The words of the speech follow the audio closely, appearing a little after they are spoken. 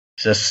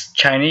It's a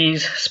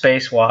Chinese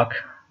spacewalk.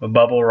 A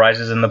bubble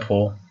rises in the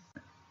pool.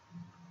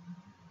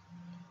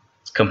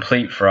 It's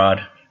complete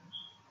fraud.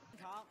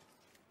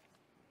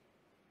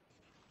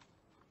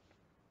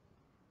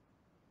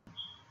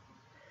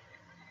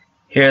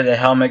 Here the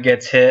helmet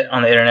gets hit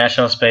on the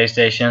International Space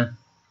Station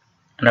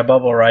and a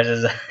bubble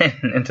rises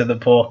into the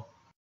pool.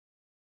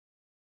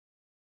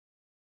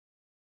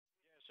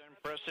 Yes,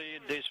 and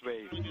proceed this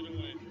way.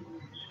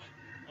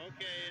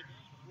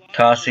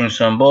 Tossing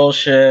some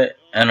bullshit,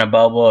 and a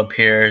bubble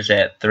appears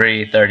at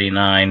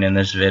 3:39 in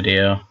this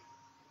video.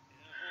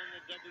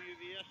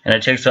 And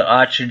it takes an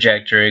odd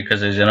trajectory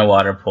because it's in a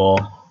water pool.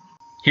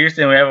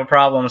 Houston, we have a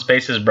problem.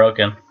 Space is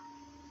broken.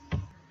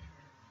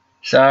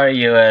 Sorry,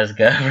 U.S.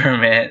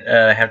 government.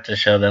 I have to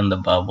show them the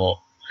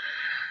bubble.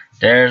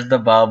 There's the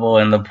bubble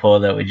in the pool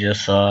that we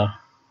just saw.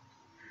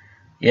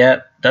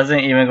 Yep, doesn't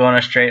even go in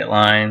a straight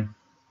line.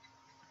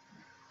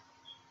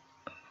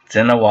 It's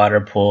in a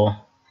water pool.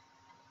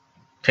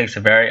 Takes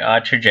a very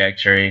odd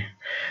trajectory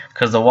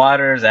because the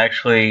water is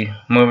actually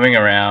moving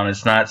around.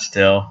 It's not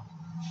still.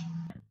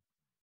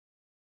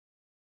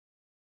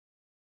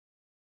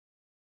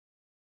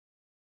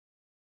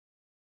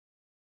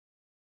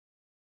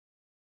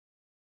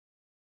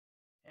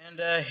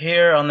 And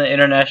here on the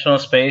International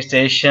Space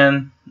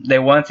Station, they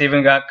once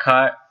even got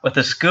caught with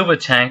a scuba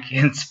tank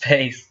in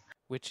space.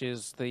 Which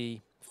is the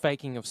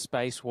faking of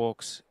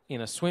spacewalks in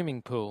a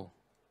swimming pool.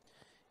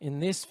 In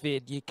this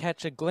vid, you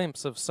catch a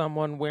glimpse of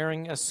someone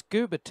wearing a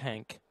scuba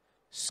tank.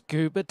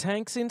 Scuba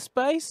tanks in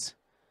space?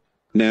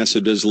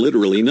 NASA does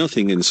literally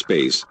nothing in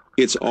space.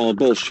 It's all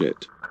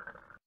bullshit.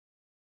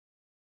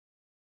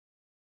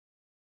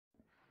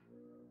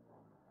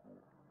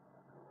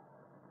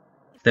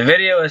 The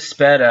video is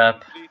sped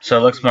up, so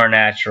it looks more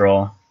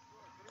natural.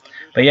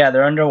 But yeah,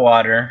 they're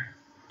underwater,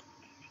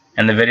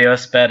 and the video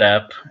is sped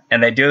up,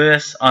 and they do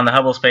this on the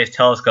Hubble Space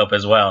Telescope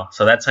as well.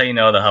 So that's how you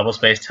know the Hubble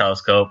Space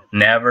Telescope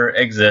never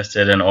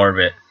existed in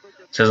orbit.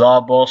 This is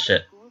all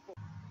bullshit.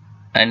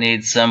 I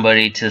need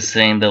somebody to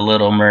sing the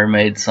Little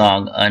Mermaid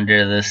song,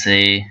 Under the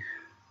Sea.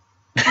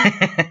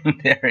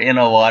 They're in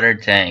a water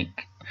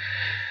tank.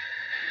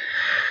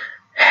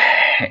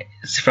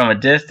 From a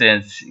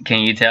distance, can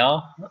you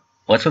tell?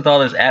 What's with all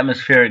this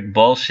atmospheric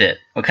bullshit?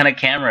 What kind of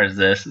camera is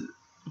this?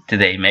 Do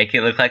they make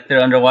it look like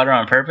they're underwater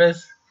on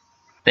purpose?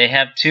 They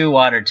have two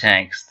water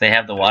tanks. They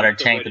have the water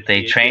tank that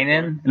they train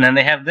in, and then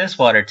they have this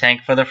water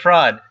tank for the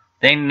fraud.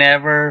 They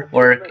never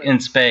work in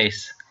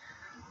space.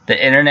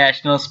 The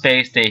International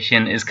Space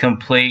Station is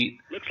complete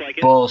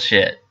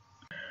bullshit.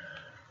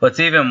 What's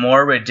even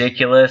more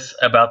ridiculous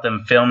about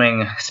them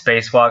filming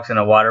spacewalks in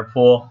a water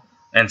pool,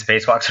 and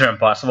spacewalks are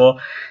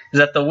impossible, is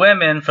that the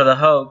women for the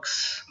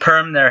hoax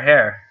perm their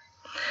hair.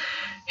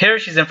 Here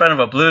she's in front of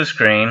a blue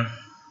screen,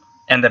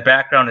 and the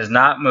background is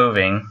not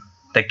moving.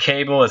 The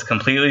cable is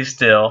completely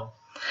still.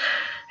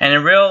 And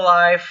in real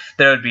life,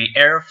 there would be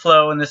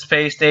airflow in the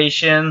space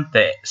station.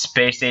 The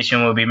space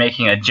station would be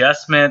making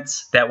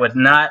adjustments that would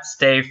not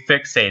stay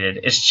fixated.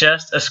 It's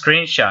just a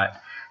screenshot.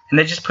 And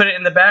they just put it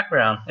in the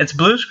background. It's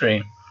blue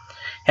screen.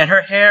 And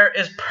her hair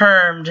is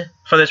permed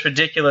for this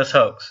ridiculous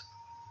hoax.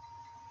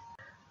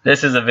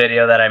 This is a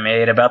video that I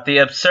made about the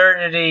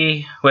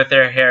absurdity with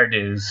their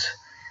hairdos.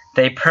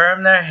 They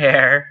perm their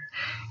hair.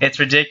 It's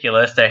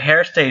ridiculous. Their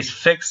hair stays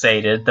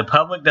fixated. The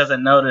public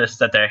doesn't notice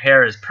that their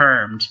hair is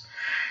permed.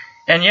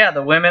 And yeah,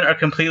 the women are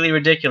completely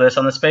ridiculous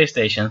on the space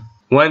station.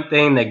 One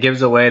thing that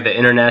gives away the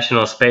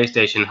International Space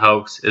Station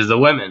hoax is the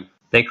women.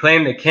 They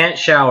claim they can't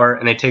shower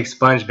and they take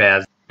sponge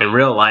baths. In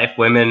real life,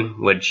 women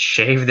would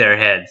shave their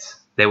heads.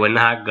 They would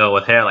not go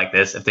with hair like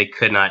this if they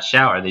could not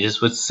shower. They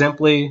just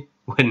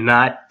would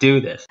not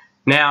do this.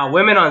 Now,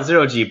 women on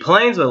zero-G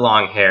planes with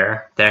long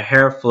hair, their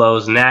hair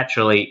flows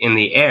naturally in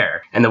the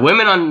air. And the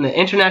women on the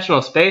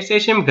International Space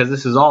Station, because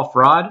this is all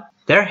fraud,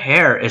 their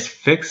hair is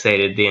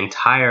fixated the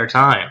entire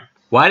time.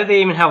 Why do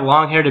they even have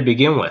long hair to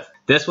begin with?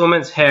 This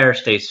woman's hair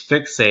stays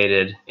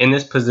fixated in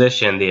this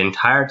position the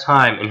entire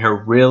time in her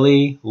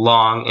really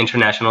long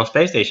International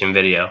Space Station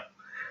video.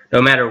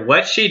 No matter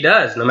what she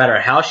does, no matter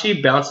how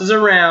she bounces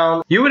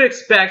around, you would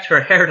expect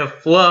her hair to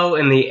flow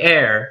in the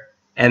air.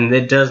 And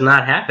it does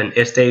not happen.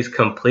 It stays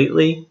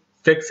completely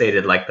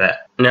fixated like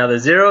that. Now the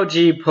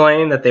zero-G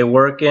plane that they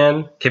work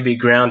in can be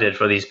grounded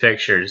for these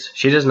pictures.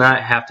 She does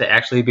not have to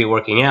actually be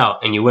working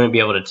out, and you wouldn't be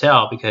able to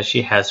tell because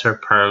she has her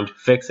permed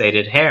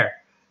fixated hair.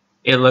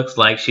 It looks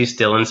like she's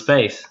still in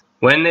space.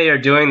 When they are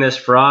doing this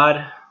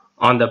fraud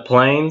on the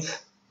planes,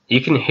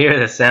 you can hear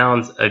the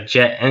sounds of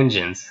jet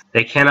engines.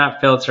 They cannot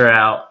filter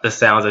out the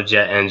sounds of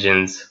jet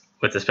engines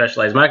with the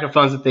specialized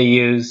microphones that they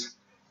use.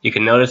 You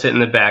can notice it in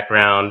the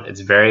background. It's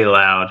very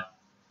loud.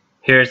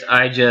 Here's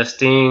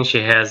iJustine.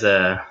 She has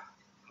a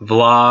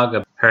vlog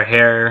of her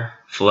hair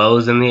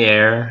flows in the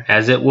air,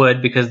 as it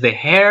would, because the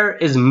hair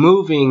is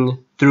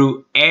moving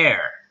through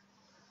air.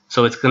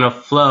 So it's going to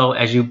flow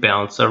as you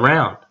bounce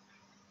around.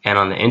 And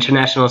on the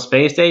International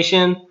Space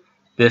Station,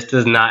 this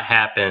does not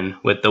happen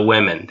with the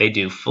women. They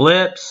do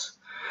flips.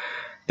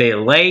 They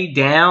lay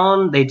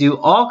down. They do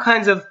all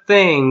kinds of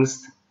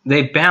things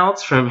They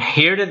bounce from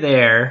here to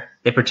there.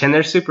 They pretend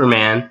they're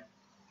Superman.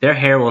 Their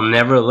hair will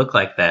never look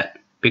like that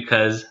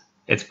because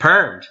it's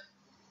permed.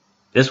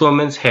 This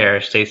woman's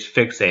hair stays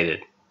fixated.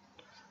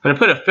 I'm going to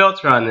put a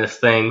filter on this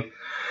thing.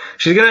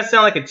 She's going to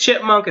sound like a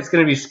chipmunk. It's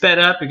going to be sped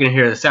up. You're going to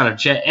hear the sound of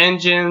jet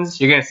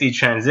engines. You're going to see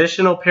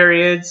transitional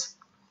periods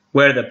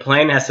where the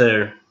plane has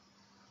to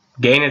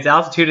gain its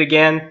altitude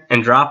again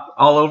and drop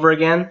all over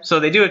again.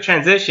 So they do a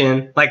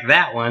transition like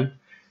that one.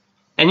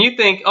 And you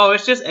think, oh,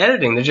 it's just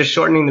editing. They're just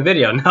shortening the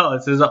video. No,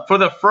 this is for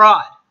the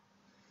fraud.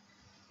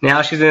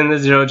 Now she's in the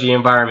zero-G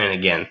environment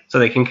again. So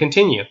they can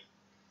continue.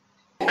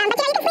 But you know, you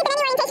can sleep in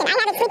any orientation. I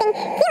have it sleeping,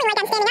 feeling like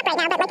I'm standing up right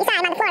now, but like you saw,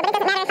 I'm on the floor. But it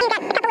doesn't matter. So you've got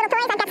a couple little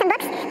toys. I've got some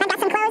books. I've got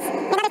some clothes.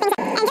 And other things.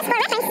 And just for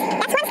reference,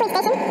 that's one sleep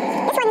station.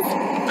 This one's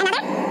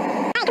another.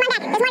 All right, come on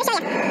back. There's more to show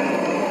you.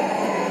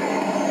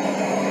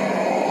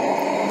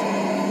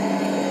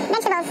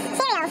 Vegetables,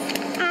 cereals,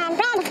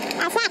 bread,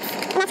 snacks.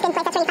 And that's a good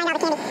place. That's where you find all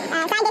the candy.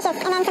 Side dishes,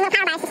 and then some little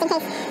power bars just in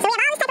case. So we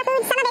have all this type of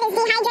food. Some of it is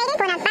dehydrated.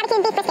 Going on barbecue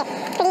and beef brisket.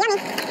 Pretty yummy.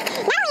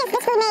 Not only is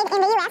this food made in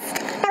the U.S.,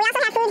 but we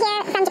also have food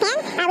here from Japan.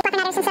 With fluff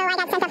and udders, and so I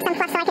got sent up some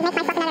fluff so I could make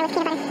my fluff and udder with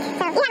peanut butter.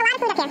 So we have a lot of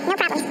food up here. No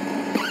problems.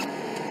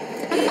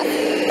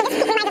 So just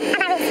keep reminded of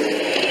our roots.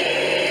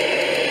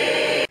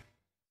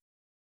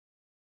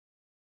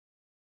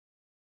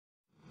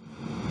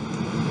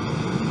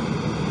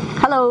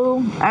 Hello,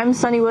 I'm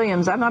Sunny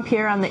Williams. I'm up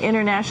here on the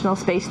International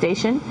Space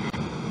Station.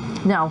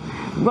 Now,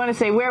 I want to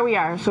say where we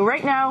are. So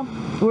right now,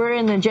 we're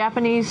in the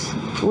Japanese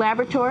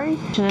laboratory,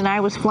 and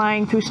I was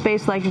flying through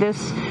space like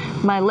this.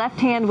 My left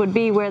hand would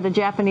be where the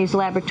Japanese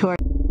laboratory.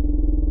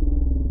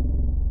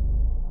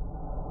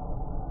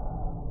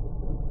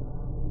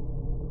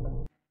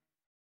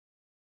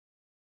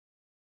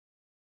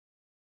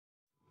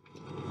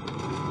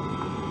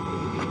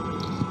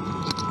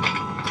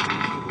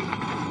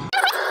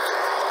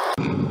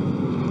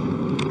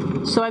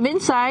 So I'm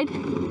inside.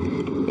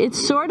 It's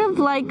sort of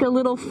like a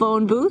little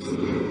phone booth,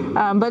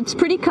 but it's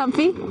pretty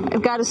comfy.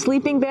 I've got a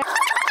sleeping bag.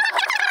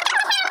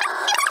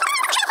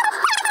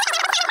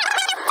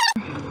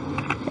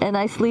 And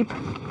I sleep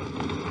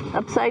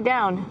upside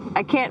down.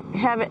 I can't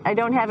have it, I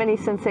don't have any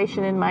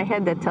sensation in my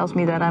head that tells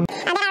me that I'm...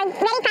 And then are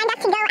ready, primed up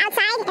to go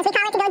outside, as we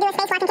call it, to go do a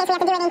spacewalk in case we have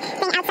to do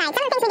anything outside.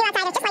 Some of the things we do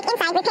outside are just like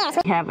inside repairs.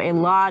 We have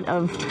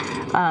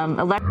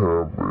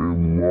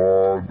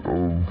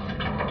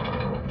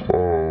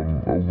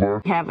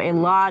a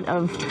lot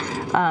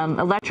of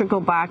electrical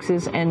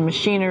boxes and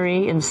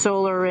machinery and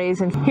solar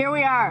arrays, and here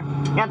we are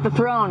at the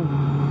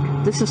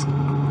throne. This is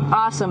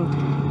awesome.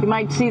 You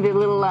might see the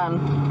little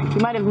you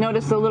might have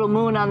noticed the little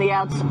moon on the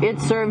outs. It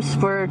serves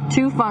for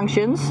two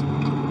functions.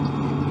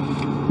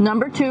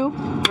 Number 2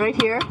 right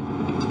here,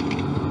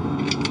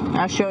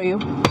 I'll show you,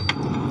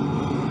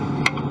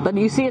 but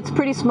you see it's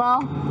pretty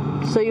small,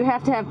 so you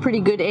have to have pretty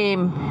good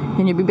aim,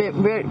 and you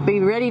be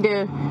ready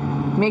to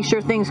make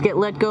sure things get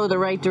let go the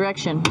right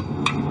direction.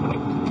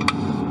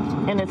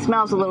 And it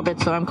smells a little bit,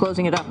 so I'm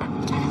closing it up.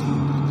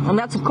 And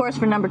that's of course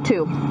for number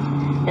 2.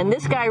 And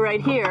this guy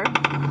right here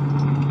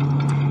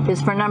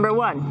is for number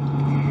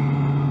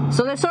 1.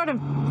 So they're sort of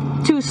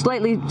two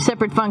slightly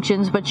separate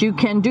functions, but you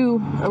can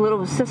do a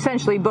little,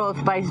 essentially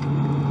both, by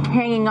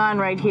hanging on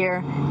right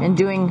here and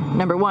doing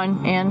number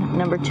 1 and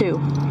number 2.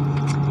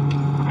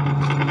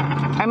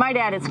 I might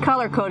add it's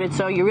color coded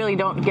so you really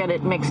don't get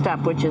it mixed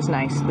up, which is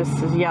nice. This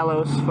is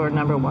yellows for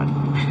number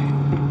 1.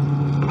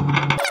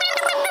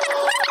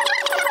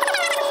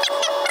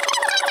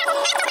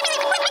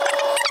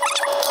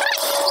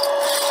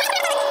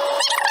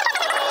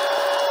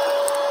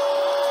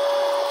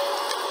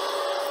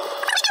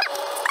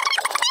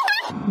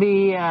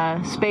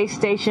 The space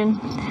station,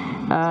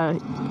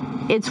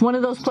 it's one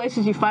of those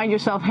places you find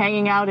yourself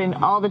hanging out in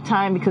all the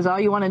time because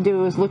all you want to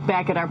do is look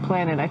back at our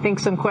planet. I think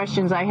some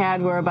questions I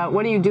had were about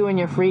what do you do in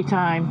your free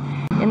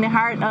time? In the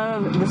heart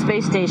of the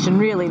space station,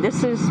 really,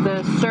 this is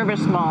the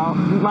service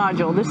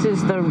module. This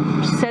is the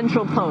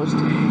central post.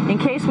 In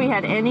case we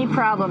had any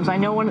problems, I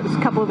know a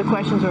couple of the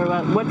questions were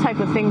about what type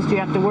of things do you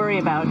have to worry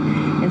about.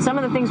 And some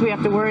of the things we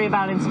have to worry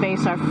about in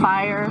space are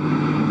fire.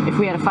 If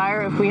we had a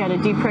fire, if we had a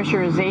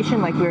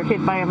depressurization, like we were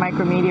hit by a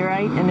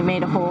micrometeorite and it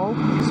made a hole.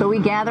 So we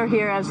gather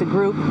here as a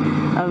group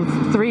of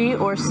 3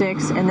 or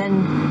 6 and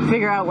then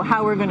figure out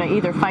how we're going to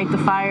either fight the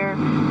fire,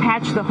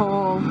 patch the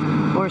hole,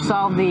 or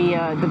solve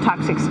the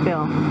toxic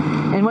spill.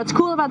 And what's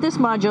cool about this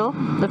module,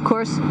 of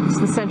course, it's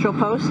the central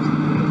post.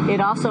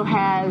 It also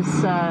has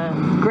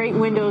great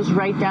windows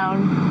right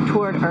down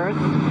toward Earth.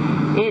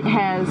 It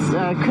has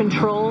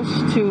controls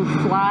to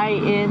fly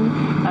in,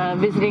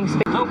 visiting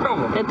space. No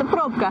problem. Это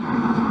пробка.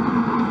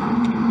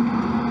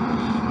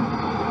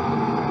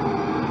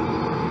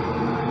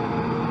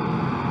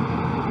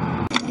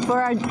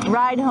 For our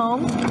ride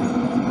home,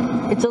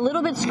 it's a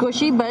little bit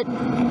squishy, but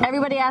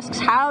everybody asks,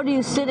 how do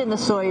you sit in the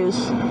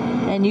Soyuz?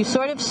 And you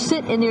sort of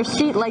sit in your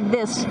seat like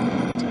this.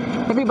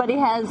 Everybody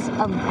has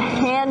a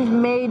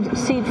handmade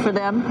seat for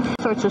them,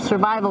 sorts of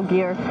survival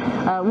gear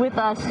with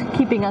us,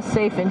 keeping us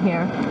safe in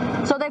here.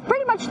 So they've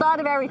pretty much thought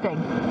of everything.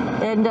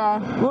 And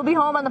we'll be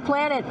home on the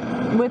planet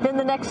within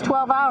the next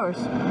 12 hours.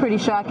 Pretty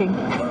shocking.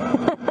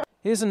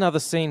 Here's another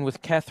scene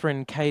with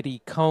Catherine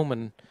Katie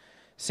Coleman.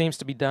 Seems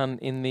to be done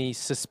in the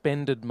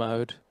suspended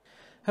mode.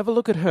 Have a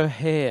look at her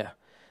hair.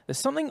 There's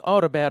something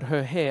odd about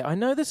her hair. I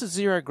know this is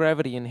zero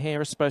gravity and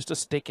hair is supposed to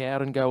stick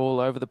out and go all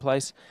over the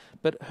place,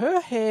 but her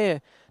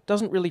hair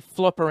doesn't really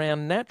flop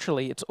around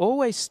naturally. It's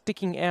always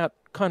sticking out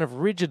kind of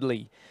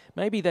rigidly.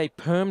 Maybe they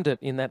permed it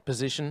in that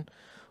position,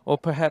 or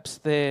perhaps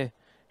they're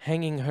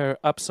hanging her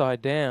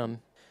upside down.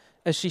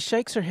 As she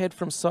shakes her head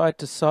from side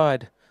to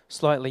side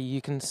slightly,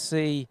 you can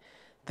see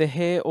the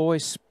hair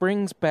always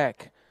springs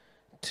back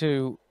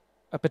to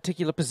a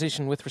particular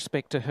position with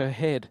respect to her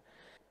head.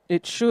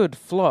 It should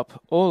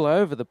flop all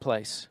over the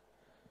place.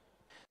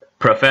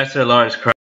 Professor Lawrence